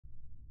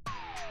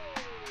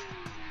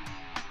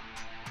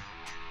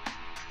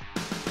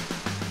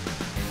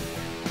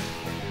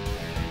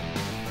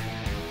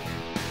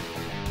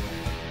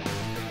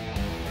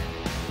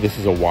This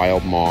is a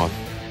wild moth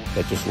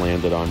that just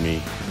landed on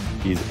me.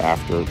 He's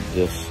after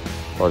this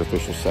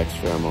artificial sex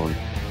pheromone.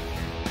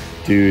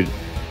 Dude,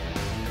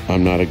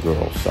 I'm not a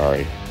girl,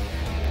 sorry.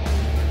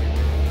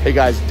 Hey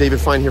guys, David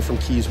Fine here from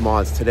Keys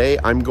Moths. Today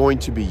I'm going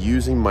to be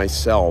using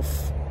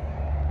myself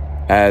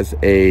as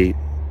a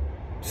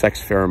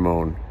sex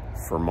pheromone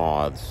for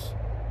moths.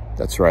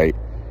 That's right.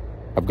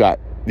 I've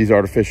got these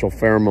artificial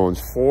pheromones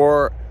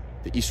for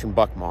the eastern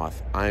buck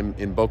moth. I'm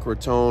in Boca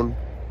Raton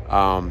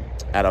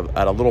at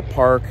a little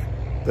park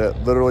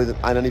that literally the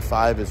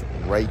I-95 is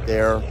right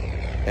there.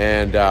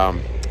 And I'm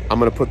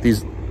gonna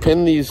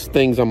pin these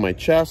things on my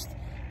chest.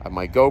 I have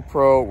my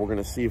GoPro. We're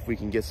gonna see if we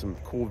can get some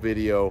cool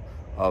video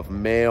of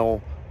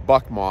male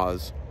buck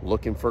moths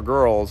looking for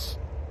girls.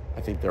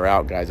 I think they're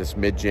out, guys. It's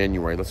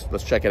mid-January.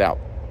 Let's check it out.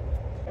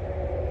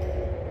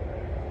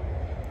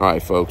 All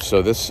right, folks.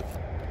 So this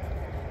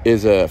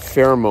is a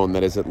pheromone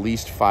that is at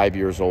least 5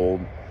 years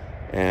old,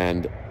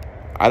 and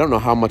I don't know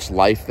how much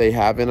life they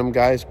have in them,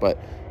 guys, but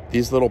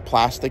these little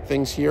plastic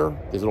things here,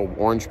 these little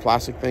orange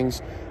plastic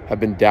things, have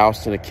been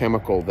doused in a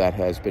chemical that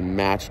has been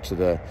matched to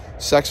the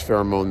sex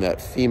pheromone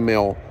that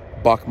female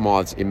buck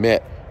moths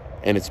emit,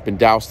 and it's been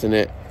doused in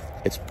it.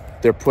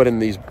 They're put in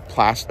these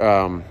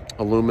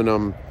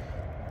aluminum,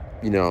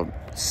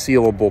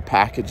 sealable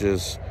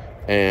packages,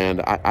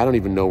 and I don't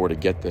even know where to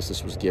get this.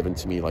 This was given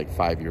to me like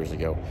 5 years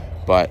ago,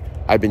 but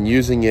I've been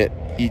using it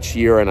each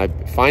year, and I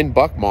find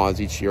buck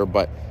moths each year,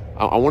 but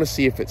I want to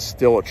see if it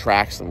still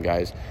attracts them,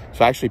 guys.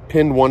 So I actually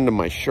pinned one to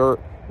my shirt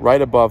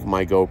right above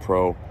my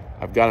GoPro.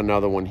 I've got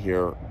another one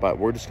here, but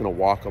we're just going to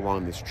walk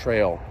along this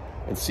trail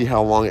and see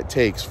how long it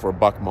takes for a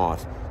buck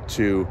moth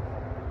to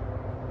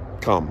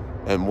come,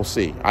 and we'll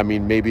see. I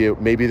mean,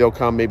 maybe they'll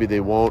come, maybe they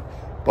won't,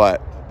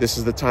 but this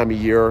is the time of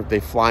year.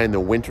 They fly in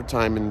the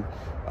wintertime, and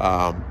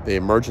they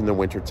emerge in the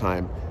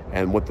wintertime,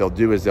 and what they'll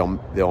do is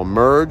they'll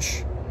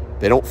emerge.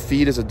 They don't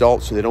feed as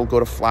adults, so they don't go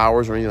to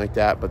flowers or anything like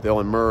that, but they'll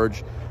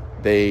emerge.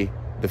 The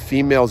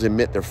females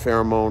emit their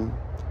pheromone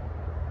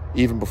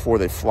even before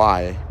they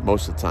fly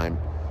most of the time.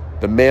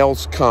 The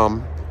males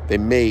come, they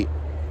mate,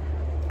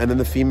 and then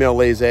the female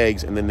lays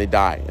eggs, and then they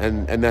die,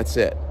 and that's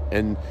it.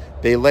 And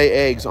they lay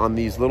eggs on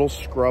these little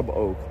scrub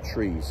oak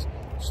trees.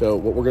 So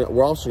what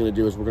we're also gonna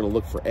do is we're gonna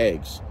look for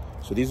eggs.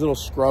 So these little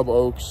scrub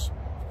oaks,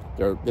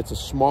 it's a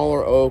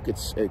smaller oak.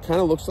 It kind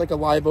of looks like a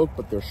live oak,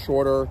 but they're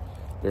shorter,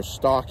 they're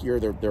stockier,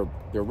 they're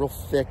real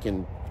thick,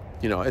 and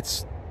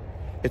it's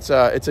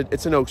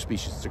an oak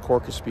species. It's a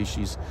Quercus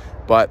species,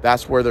 but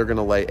that's where they're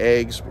gonna lay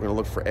eggs. We're gonna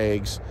look for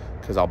eggs,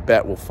 because I'll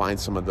bet we'll find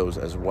some of those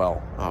as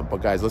well.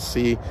 But guys, let's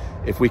see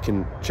if we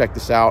can check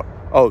this out.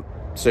 Oh,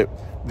 so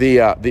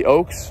the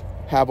oaks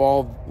have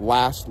all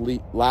last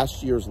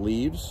year's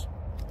leaves,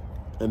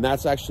 and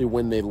that's actually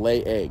when they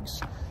lay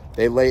eggs.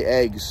 They lay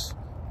eggs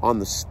on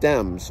the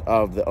stems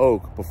of the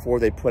oak before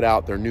they put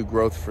out their new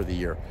growth for the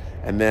year,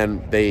 and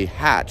then they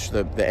hatch.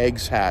 The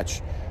eggs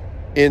hatch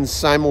in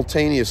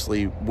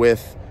simultaneously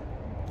with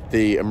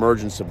the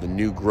emergence of the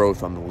new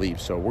growth on the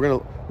leaves. So we're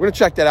gonna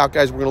check that out,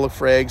 guys. We're gonna look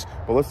for eggs,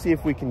 but let's see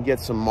if we can get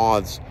some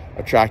moths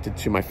attracted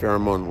to my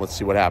pheromone. Let's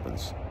see what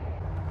happens.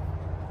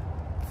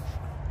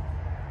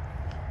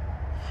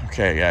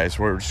 Okay, guys,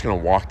 we're just gonna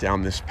walk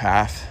down this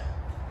path,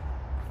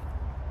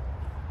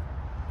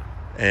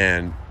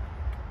 and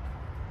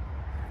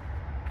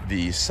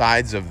the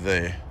sides of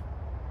these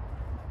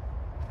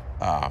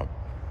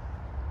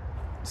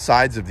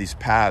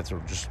paths are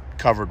just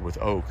covered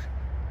with oak.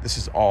 This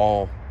is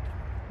all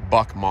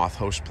buck moth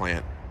host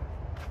plant,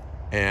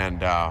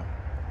 and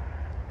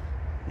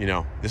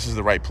this is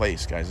the right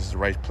place, guys. This is the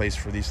right place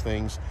for these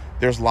things.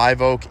 There's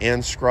live oak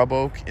and scrub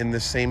oak in the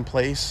same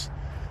place,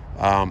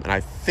 and I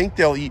think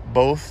they'll eat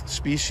both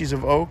species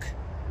of oak.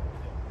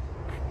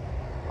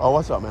 Oh,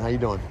 what's up, man? How you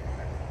doing?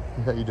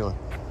 How you doing?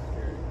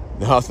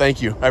 No,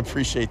 thank you. I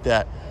appreciate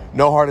that.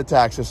 No heart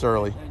attacks this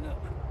early.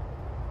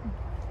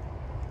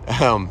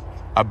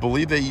 I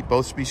believe they eat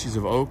both species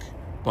of oak,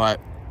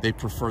 but they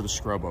prefer the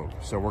scrub oak.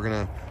 So we're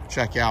gonna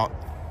check out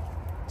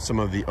some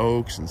of the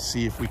oaks and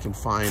see if we can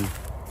find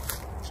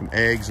some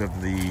eggs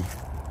of the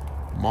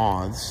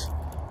moths.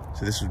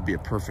 So this would be a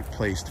perfect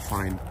place to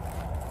find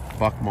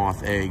buck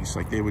moth eggs.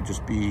 Like they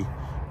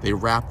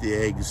wrap the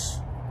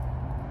eggs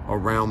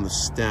around the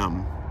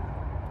stem.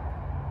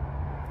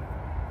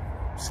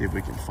 See if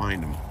we can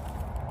find them.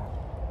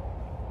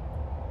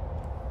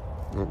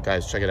 Oh,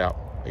 guys, check it out.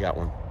 I got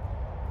one.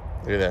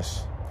 Look at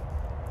this.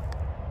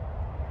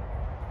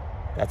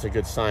 That's a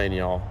good sign,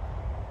 y'all.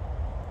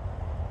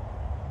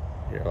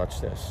 Here, watch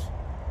this.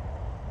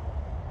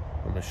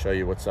 I'm gonna show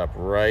you what's up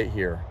right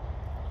here.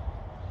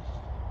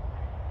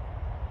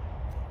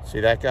 See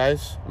that,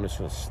 guys? I'm just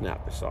gonna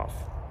snap this off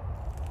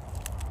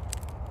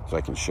so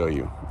I can show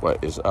you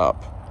what is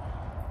up.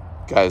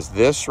 Guys,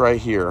 this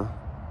right here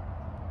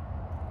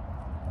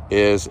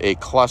is a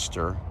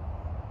cluster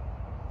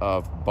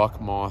of buck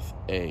moth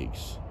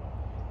eggs.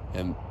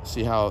 And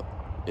see how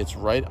it's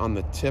right on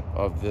the tip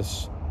of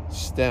this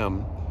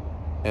stem,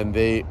 and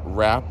they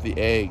wrap the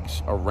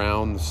eggs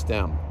around the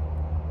stem.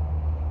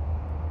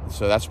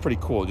 So that's pretty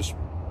cool. Just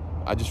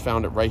I just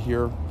found it right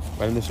here,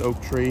 right in this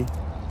oak tree.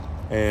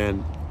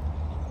 And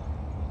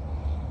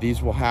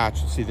these will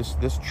hatch. See,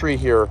 this tree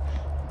here,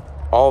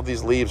 all of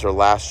these leaves are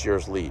last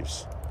year's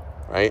leaves,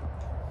 right?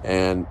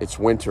 And it's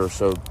winter,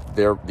 so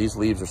these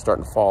leaves are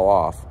starting to fall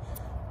off.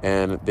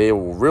 And they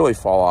will really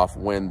fall off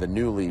when the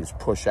new leaves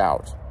push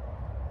out.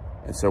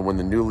 And so when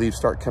the new leaves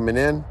start coming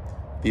in,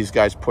 these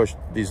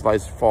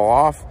leaves fall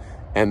off,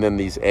 and then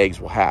these eggs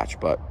will hatch.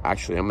 But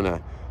actually, I'm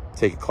gonna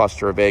take a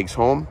cluster of eggs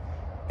home,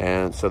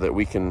 and so that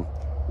we can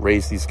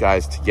raise these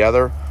guys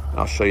together. And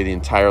I'll show you the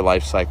entire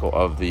life cycle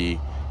of the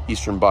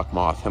eastern buck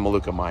moth,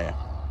 Hemiluca maia.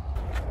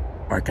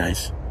 All right,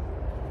 guys,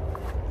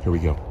 here we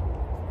go.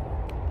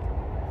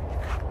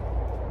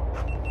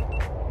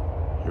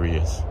 Here he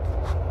is.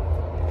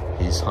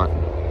 He's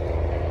hunting.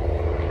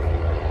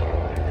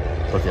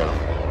 Look at him.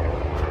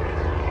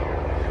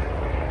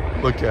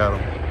 Look at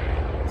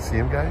him. See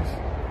him, guys?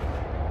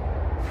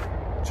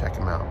 Check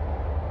him out.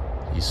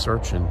 He's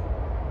searching.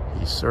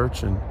 He's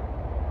searching.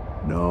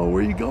 No,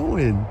 where are you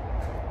going?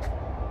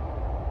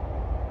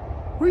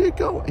 Where are you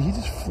going? He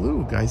just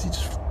flew, guys. He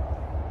just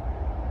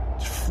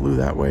flew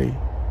that way.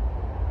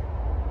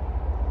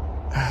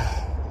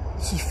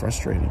 This is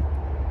frustrating.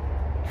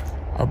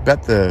 I'll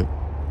bet the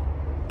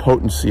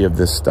potency of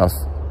this stuff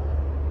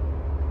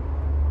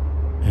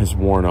has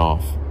worn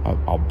off.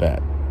 I'll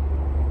bet.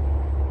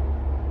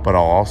 But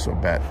I'll also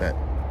bet that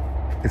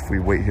if we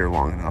wait here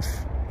long enough,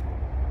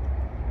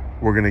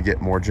 we're gonna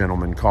get more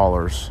gentlemen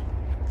callers.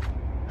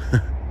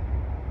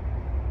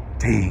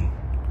 Dang.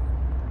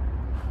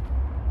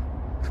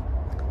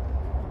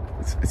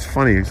 It's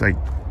funny, it's like,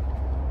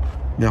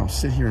 now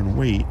sit here and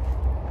wait,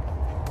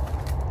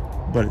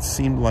 but it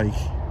seemed like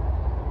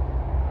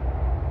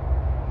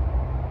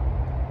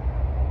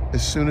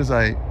as soon as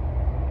I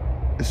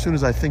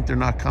think they're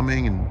not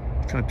coming and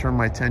kind of turn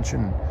my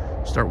attention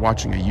and start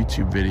watching a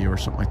YouTube video or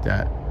something like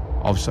that,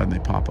 all of a sudden they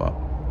pop up.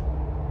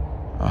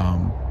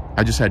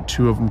 I just had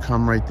 2 of them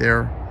come right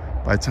there.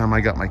 By the time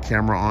I got my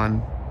camera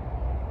on,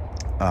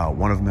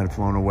 one of them had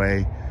flown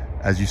away.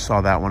 As you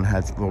saw, that one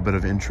had a little bit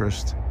of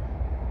interest.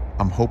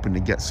 I'm hoping to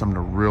get some to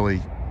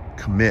really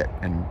commit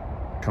and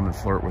come and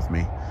flirt with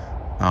me.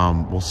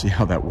 We'll see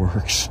how that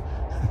works.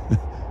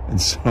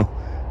 And so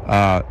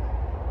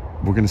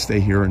we're gonna stay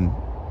here and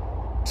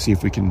see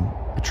if we can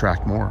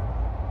attract more.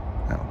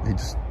 No,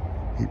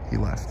 he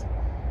left.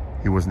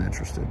 He wasn't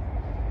interested.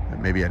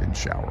 Maybe I didn't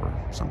shower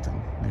or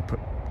something. They put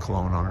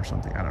cologne on or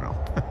something. I don't know.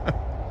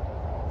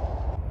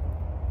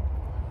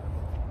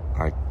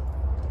 All right.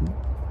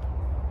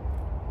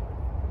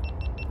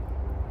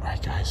 All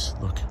right, guys,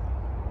 look.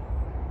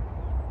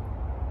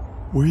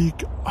 Where you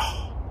go?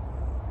 Oh,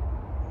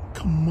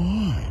 come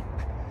on.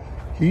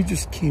 He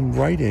just came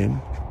right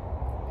in.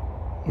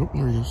 Oh,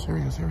 there he goes, there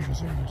he goes, there he goes,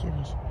 there he goes, there he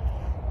goes.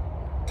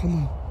 Come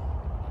on.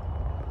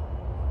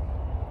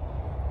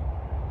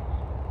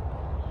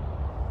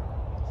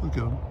 Look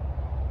at him.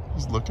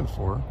 He's looking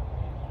for her.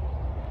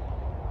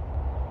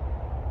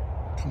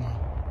 Come on.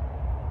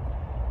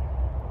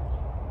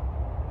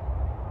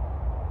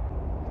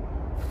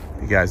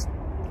 Hey guys,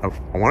 I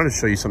wanted to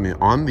show you something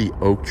on the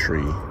oak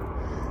tree.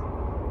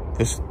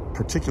 This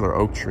particular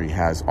oak tree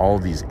has all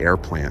of these air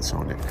plants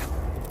on it.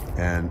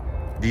 And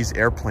these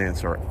air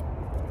plants are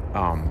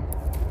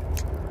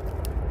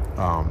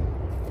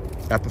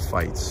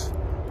epiphytes,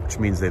 which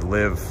means they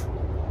live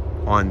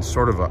on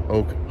sort of an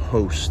oak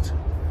host.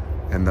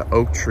 And the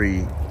oak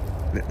tree,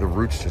 the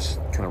roots just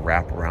kind of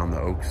wrap around the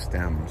oak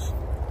stems.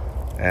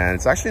 And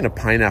it's actually in a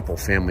pineapple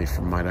family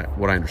from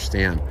what I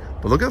understand.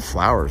 But look at the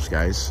flowers,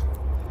 guys.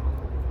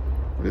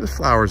 Look at the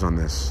flowers on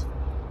this.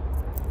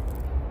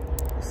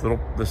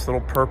 This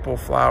little purple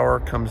flower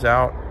comes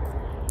out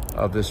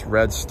of this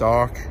red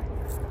stalk.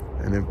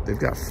 And they've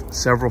got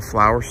several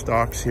flower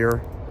stalks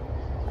here.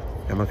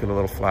 And look at the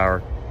little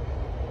flower.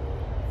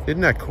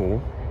 Isn't that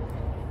cool?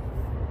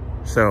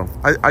 So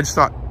I just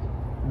thought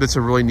that's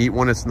a really neat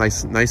one. It's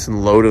nice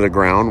and low to the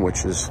ground,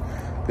 which is,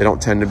 they don't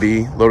tend to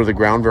be low to the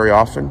ground very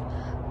often,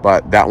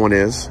 but that one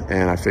is.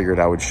 And I figured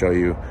I would show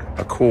you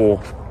a cool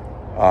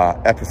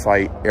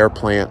epiphyte air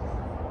plant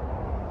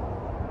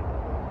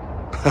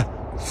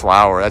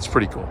flower. That's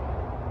pretty cool.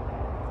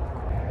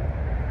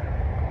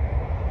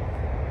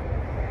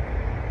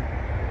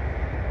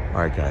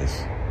 All right,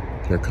 guys,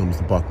 here comes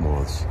the buck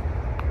moths.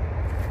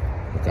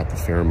 I've got the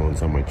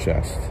pheromones on my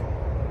chest.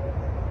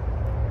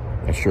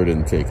 That sure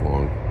didn't take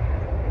long.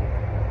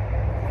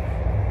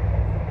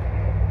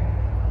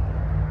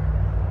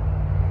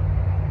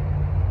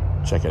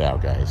 Check it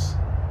out, guys.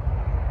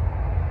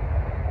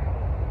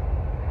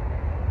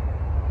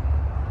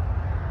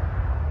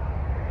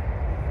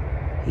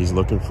 He's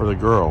looking for the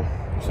girl.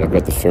 So I've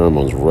got the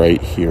pheromones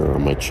right here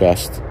on my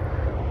chest.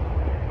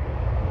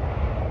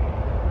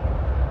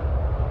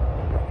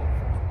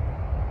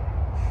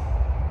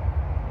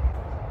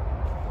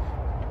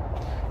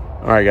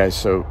 All right, guys,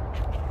 so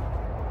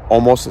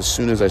almost as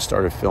soon as I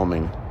started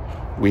filming,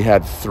 we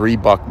had 3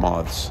 buck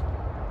moths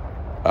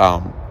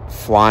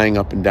flying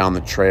up and down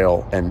the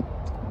trail, and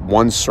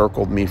one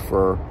circled me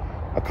for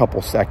a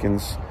couple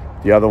seconds,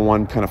 The other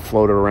one kind of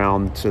floated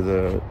around to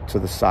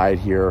the side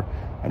here.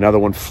 Another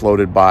one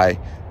floated by,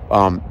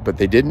 but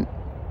they didn't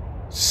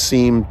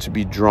seem to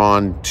be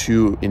drawn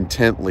too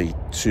intently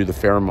to the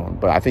pheromone.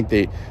 But I think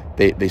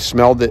they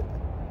smelled it.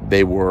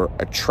 They were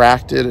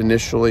attracted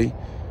initially,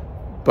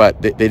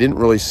 but they didn't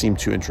really seem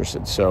too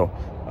interested. So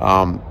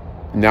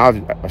now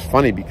it's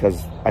funny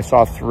because I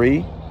saw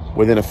 3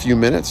 within a few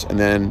minutes, and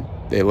then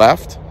they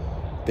left.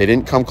 They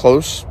didn't come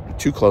close,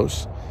 too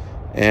close,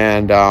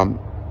 and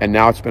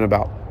now it's been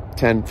about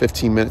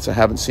 10-15 minutes. I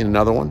haven't seen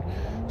another one.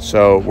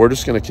 So we're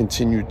just going to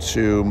continue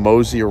to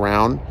mosey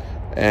around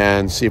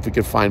and see if we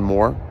can find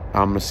more.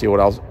 I'm going to see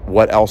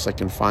what else I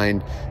can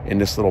find in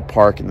this little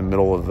park in the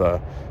middle of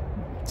the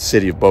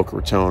city of Boca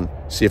Raton.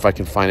 See if I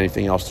can find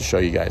anything else to show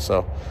you guys.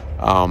 So,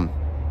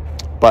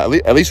 but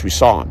at least we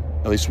saw him.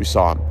 At least we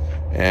saw him,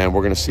 and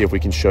we're going to see if we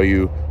can show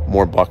you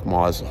more buck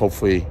moths.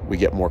 Hopefully, we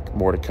get more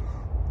to come.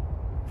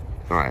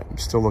 All right, I'm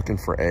still looking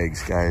for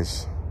eggs,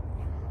 guys.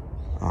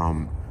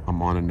 I'm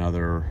on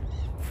another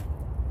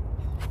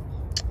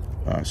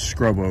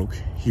scrub oak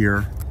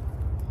here,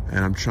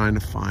 and I'm trying to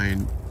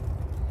find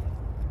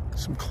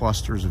some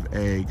clusters of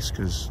eggs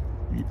because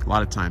a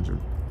lot of times they're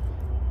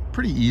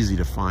pretty easy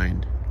to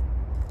find.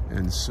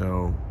 And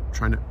so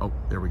trying to, oh,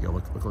 there we go.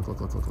 Look. Looky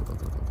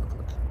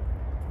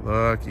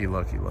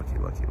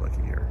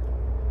here.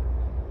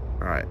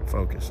 All right,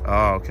 focus.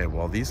 Oh, okay.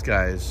 Well, these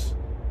guys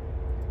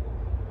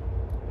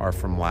are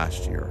from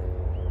last year.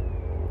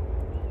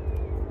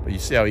 But you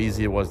see how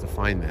easy it was to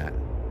find that.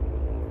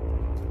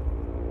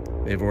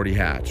 They've already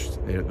hatched.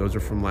 Those are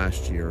from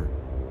last year.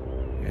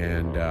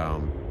 And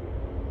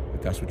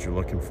but that's what you're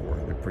looking for.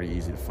 They're pretty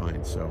easy to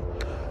find. So,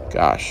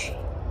 gosh.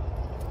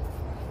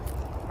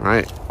 All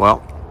right,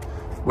 well,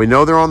 we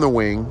know they're on the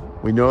wing.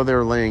 We know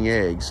they're laying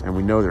eggs, and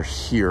we know they're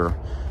here.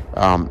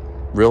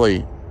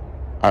 Really,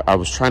 I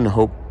was trying to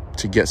hope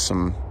to get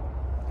some.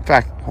 In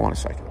fact, hold on a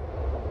second.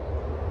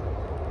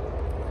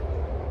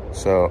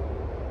 So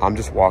I'm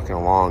just walking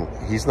along.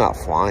 He's not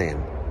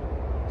flying.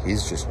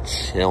 He's just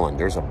chilling.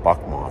 There's a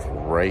buck moth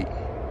right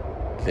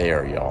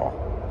there, y'all.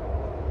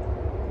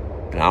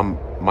 And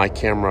my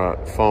camera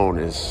phone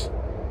is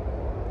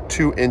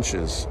 2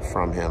 inches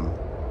from him.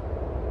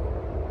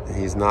 And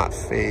he's not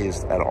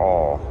phased at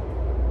all.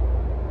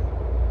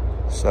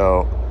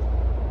 So,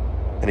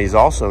 and he's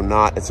also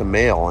not, it's a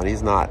male, and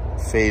he's not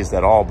phased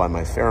at all by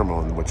my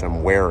pheromone, which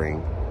I'm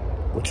wearing,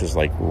 which is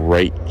like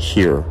right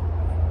here.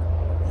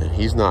 And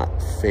he's not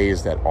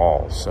phased at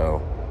all.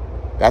 So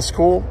that's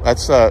cool.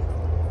 That's at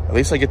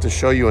least I get to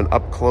show you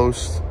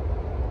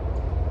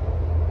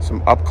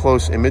some up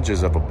close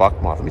images of a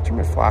buck moth. Let me turn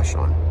my flash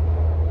on.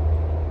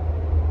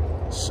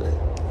 Let's see.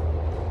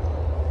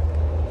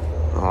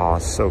 Oh,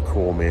 it's so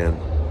cool, man.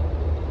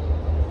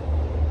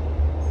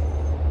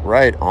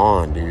 Right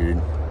on,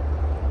 dude.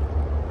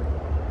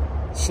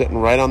 Sitting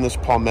right on this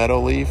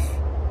palmetto leaf,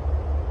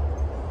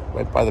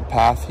 right by the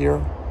path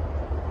here.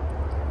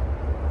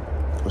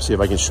 Let's see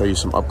if I can show you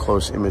some up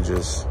close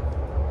images.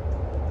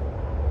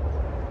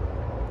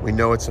 We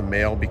know it's a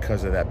male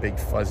because of that big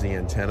fuzzy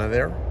antenna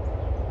there.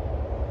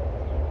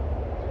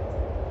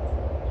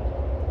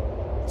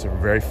 It's a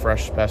very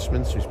fresh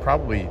specimen, so he's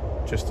probably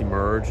just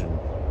emerged and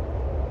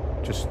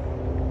just,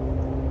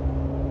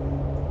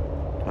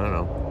 I don't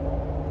know.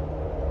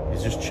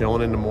 He's just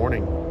chilling in the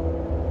morning.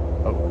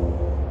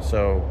 Oh,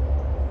 so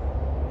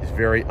he's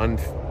very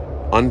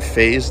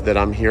unfazed that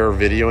I'm here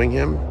videoing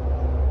him.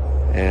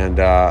 And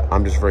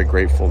I'm just very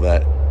grateful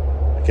that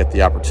I get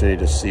the opportunity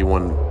to see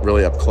one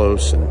really up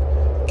close and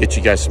get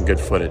you guys some good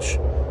footage.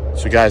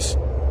 So guys,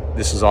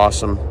 this is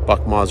awesome.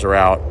 Buck moths are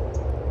out.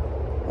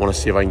 I want to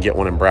see if I can get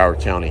one in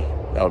Broward County.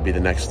 That would be the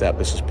next step.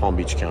 This is Palm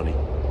Beach County.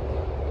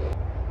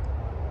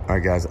 All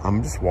right, guys,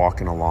 I'm just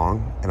walking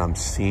along and I'm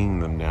seeing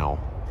them now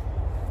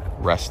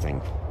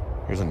resting.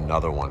 Here's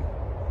another one.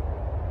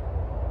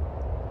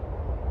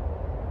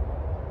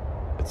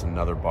 It's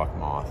another buck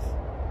moth.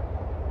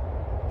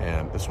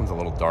 And this one's a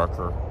little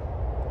darker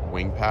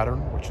wing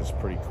pattern, which is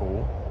pretty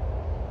cool.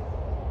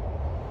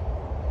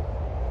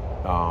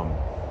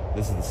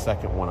 This is the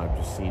second one I've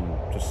just seen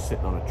just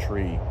sitting on a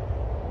tree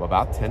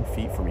about 10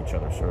 feet from each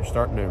other. So they're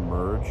starting to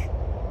emerge.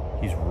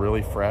 He's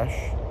really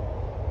fresh,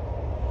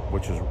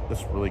 which is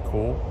really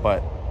cool.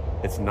 But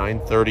it's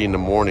 9:30 in the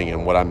morning,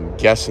 and what I'm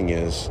guessing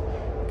is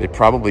they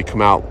probably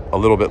come out a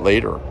little bit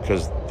later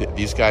because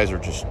these guys are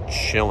just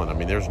chilling. I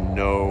mean, there's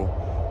no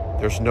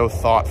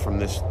thought from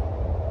this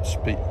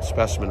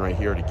specimen right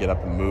here to get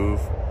up and move.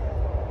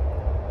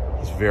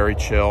 He's very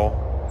chill,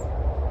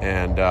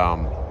 and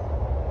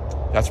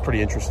that's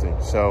pretty interesting.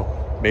 So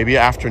maybe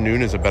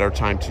afternoon is a better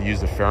time to use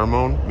the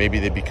pheromone. Maybe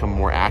they become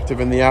more active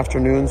in the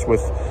afternoons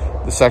with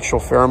the sexual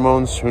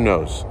pheromones. Who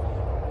knows?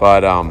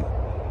 But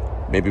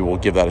maybe we'll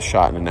give that a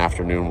shot in an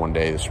afternoon one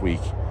day this week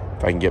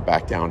if I can get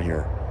back down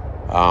here.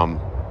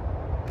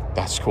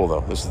 That's cool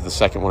though. This is the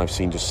second one I've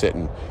seen just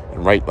sitting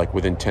and right like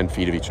within 10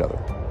 feet of each other.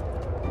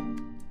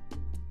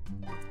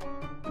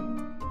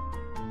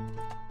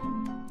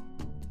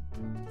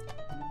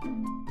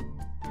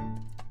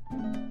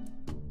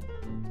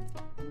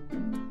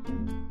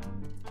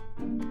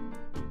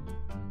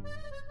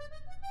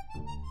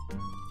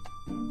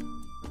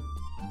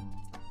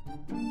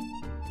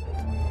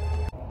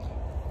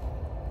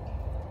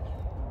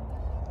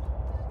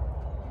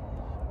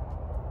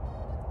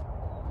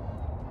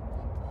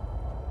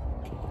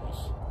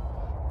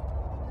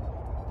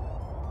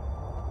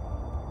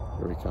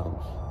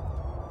 comes.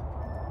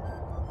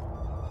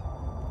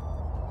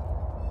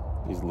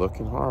 He's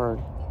looking hard.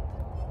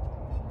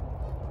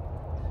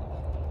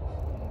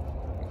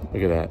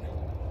 Look at that.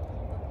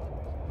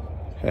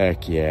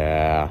 Heck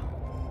yeah.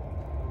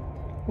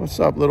 What's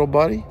up, little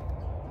buddy?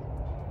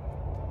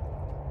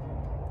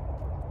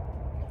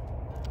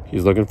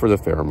 He's looking for the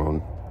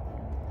pheromone.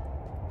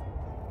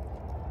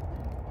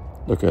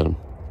 Look at him.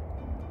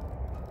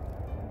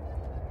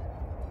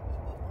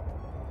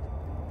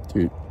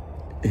 Dude,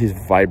 he's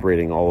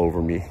vibrating all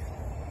over me.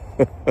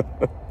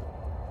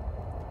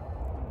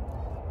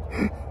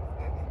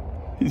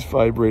 He's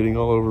vibrating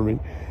all over me.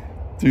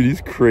 Dude,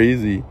 he's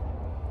crazy.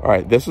 All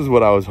right, this is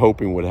what I was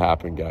hoping would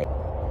happen, guys.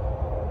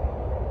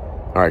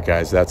 All right,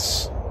 guys,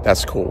 that's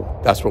cool.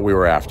 That's what we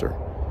were after.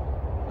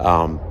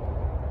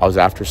 I was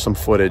after some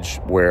footage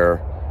where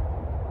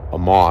a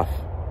moth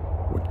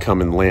would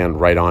come and land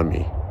right on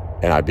me,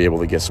 and I'd be able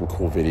to get some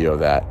cool video of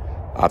that.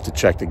 I'll have to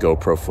check the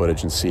GoPro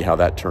footage and see how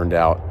that turned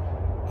out.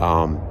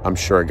 I'm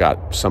sure I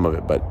got some of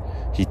it, but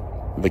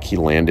he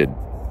landed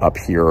up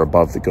here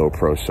above the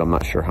GoPro, so I'm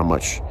not sure how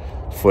much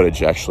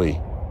footage actually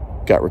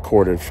got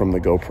recorded from the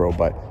GoPro.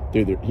 But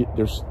dude,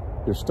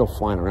 they're still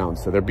flying around,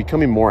 so they're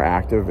becoming more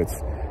active.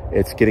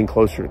 It's getting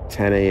closer to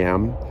 10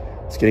 a.m.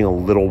 It's getting a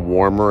little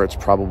warmer. It's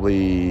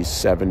probably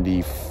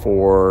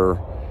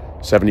 74,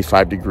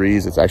 75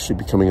 degrees. It's actually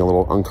becoming a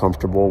little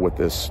uncomfortable with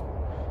this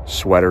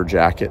sweater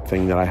jacket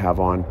thing that I have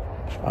on.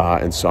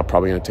 And so I'm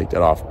probably going to take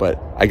that off.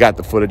 But I got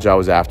the footage I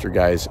was after,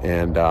 guys,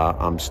 and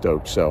I'm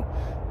stoked. So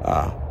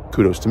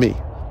kudos to me.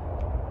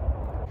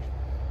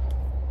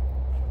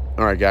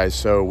 All right, guys,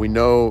 so we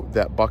know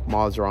that buck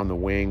moths are on the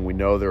wing. We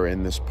know they're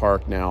in this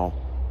park now.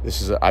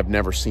 I've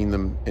never seen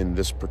them in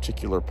this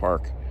particular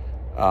park.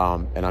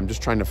 And I'm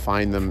just trying to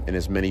find them in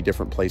as many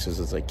different places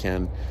as I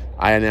can.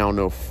 I now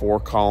know 4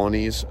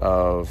 colonies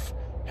of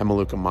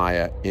Hemiluca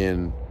maia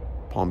in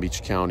Palm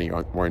Beach County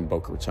or in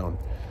Boca Raton.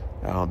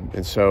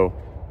 And so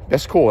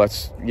that's cool.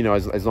 That's, you know,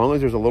 as long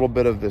as there's a little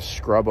bit of this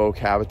scrub oak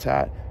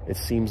habitat, it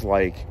seems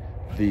like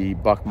the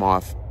buck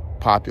moth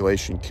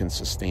population can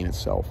sustain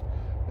itself.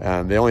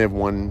 They only have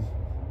 1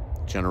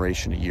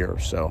 generation a year.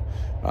 So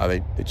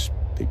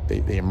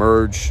they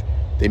emerge,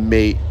 they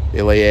mate,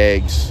 they lay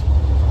eggs.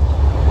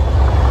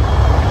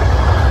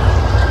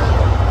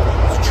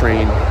 It's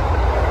trained.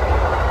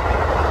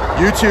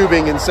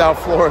 YouTubing in South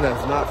Florida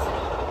is not...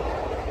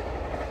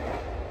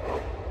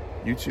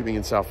 YouTubing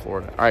in South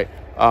Florida. All right.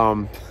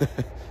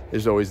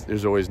 There's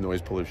always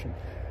noise pollution.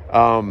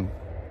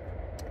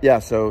 Yeah,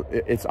 so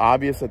it's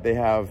obvious that they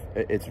have,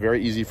 it's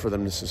very easy for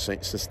them to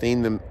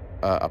sustain them,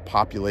 a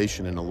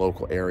population in a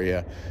local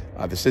area.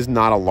 This is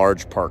not a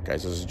large park,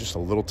 guys. This is just a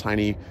little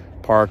tiny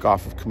park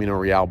off of Camino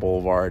Real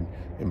Boulevard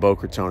in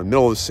Boca Raton, in the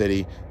middle of the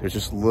city. There's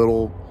just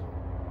little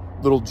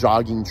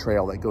jogging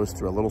trail that goes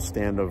through a little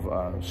stand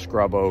of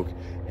scrub oak,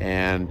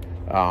 and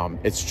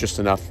it's just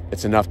enough.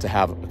 It's enough to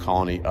have a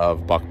colony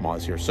of buck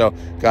moths here. So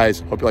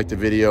guys, hope you liked the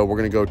video. We're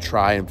gonna go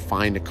try and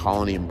find a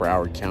colony in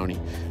Broward County.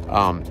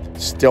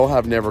 Still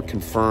have never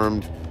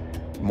confirmed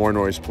more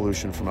noise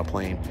pollution from a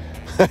plane.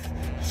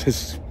 This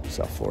is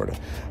South Florida.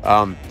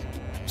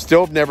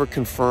 Still have never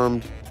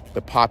confirmed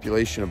the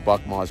population of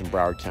buck moths in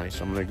Broward County.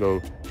 So I'm gonna go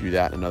do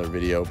that in another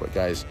video. But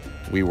guys,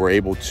 we were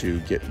able to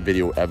get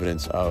video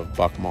evidence of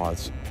buck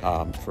moths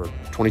for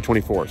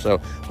 2024. So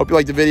hope you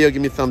liked the video.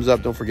 Give me a thumbs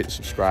up. Don't forget to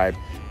subscribe.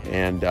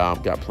 And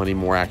got plenty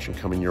more action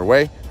coming your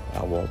way.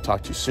 We'll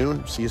talk to you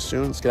soon. See you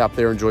soon. Let's get out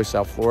there, enjoy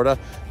South Florida,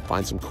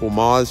 find some cool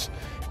moths,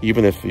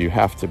 even if you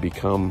have to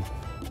become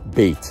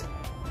bait.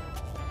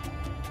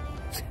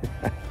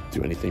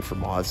 Do anything for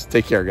moths.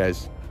 Take care,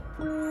 guys.